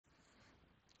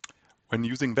When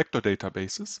using vector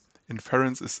databases,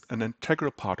 inference is an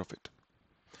integral part of it.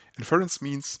 Inference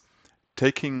means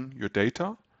taking your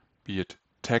data, be it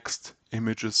text,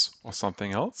 images, or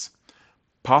something else,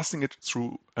 passing it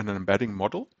through an embedding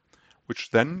model,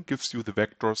 which then gives you the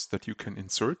vectors that you can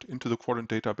insert into the Qdrant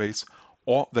database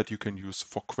or that you can use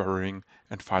for querying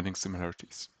and finding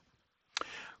similarities.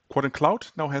 Qdrant Cloud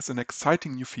now has an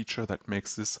exciting new feature that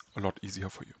makes this a lot easier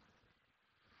for you.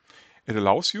 It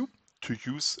allows you to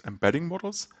use embedding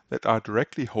models that are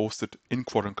directly hosted in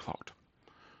Qdrant Cloud.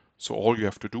 So all you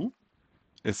have to do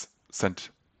is send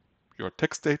your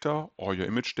text data or your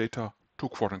image data to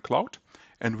Qdrant Cloud,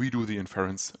 and we do the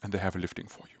inference and the heavy lifting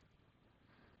for you.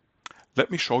 Let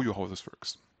me show you how this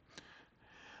works.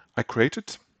 I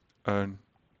created a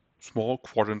small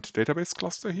Qdrant database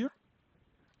cluster here,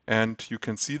 and you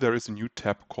can see there is a new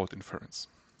tab called Inference.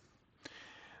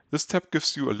 This tab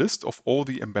gives you a list of all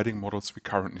the embedding models we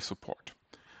currently support.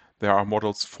 There are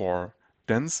models for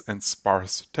dense and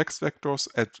sparse text vectors,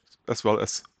 as well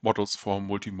as models for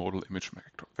multimodal image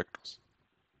vectors.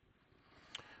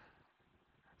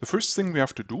 The first thing we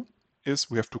have to do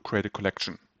is we have to create a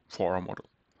collection for our model.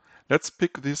 Let's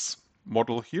pick this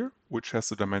model here, which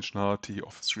has a dimensionality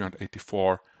of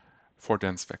 384 for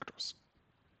dense vectors.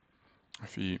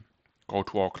 If we go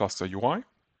to our cluster UI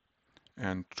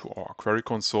and to our query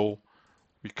console,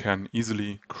 we can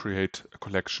easily create a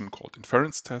collection called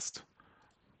Inference Test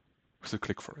with a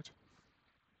click for it.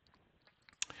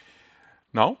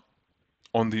 Now,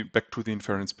 back to the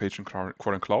inference page in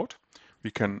Qdrant Cloud,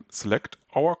 we can select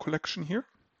our collection here,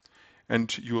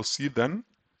 and you will see then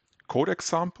code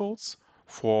examples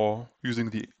for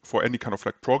any kind of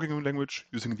programming language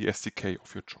using the SDK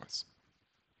of your choice.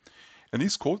 And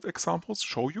these code examples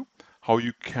show you how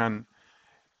you can,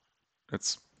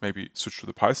 let's maybe switch to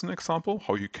the Python example,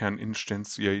 how you can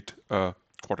instantiate a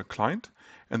Qdrant client,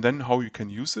 and then how you can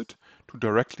use it to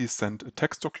directly send a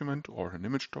text document or an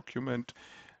image document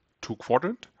to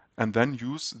Qdrant, and then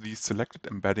use the selected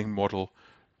embedding model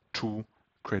to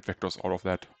create vectors out of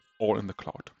that, all in the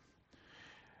cloud.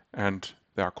 And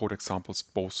there are code examples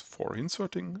both for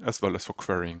inserting as well as for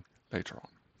querying later on.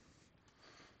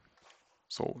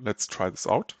 So let's try this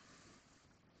out.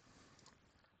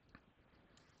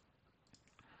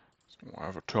 So I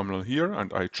have a terminal here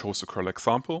and I chose a curl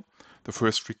example. The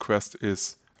first request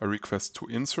is a request to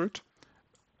insert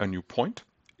a new point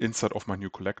inside of my new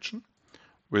collection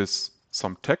with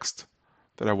some text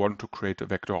that I want to create a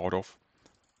vector out of,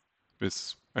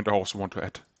 and I also want to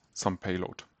add some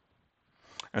payload.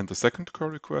 And the second curl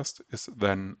request is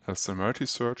then a similarity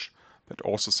search that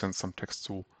also sends some text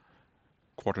to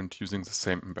Qdrant using the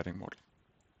same embedding model.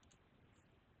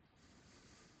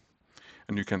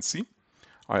 And you can see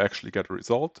I actually get a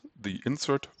result, the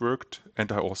insert worked,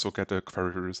 and I also get a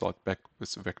query result back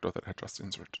with the vector that I just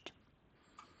inserted.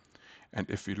 And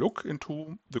if we look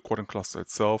into the Qdrant cluster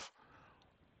itself,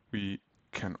 we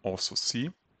can also see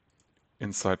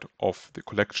inside of the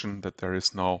collection that there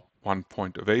is now one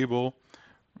point available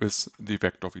with the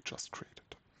vector we just created.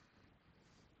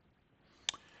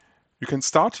 You can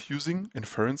start using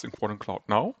inference in Qdrant Cloud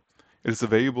now. It is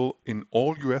available in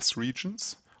all US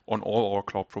regions on all our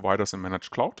cloud providers in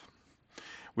managed cloud,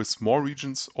 with more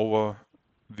regions over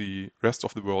the rest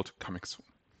of the world coming soon.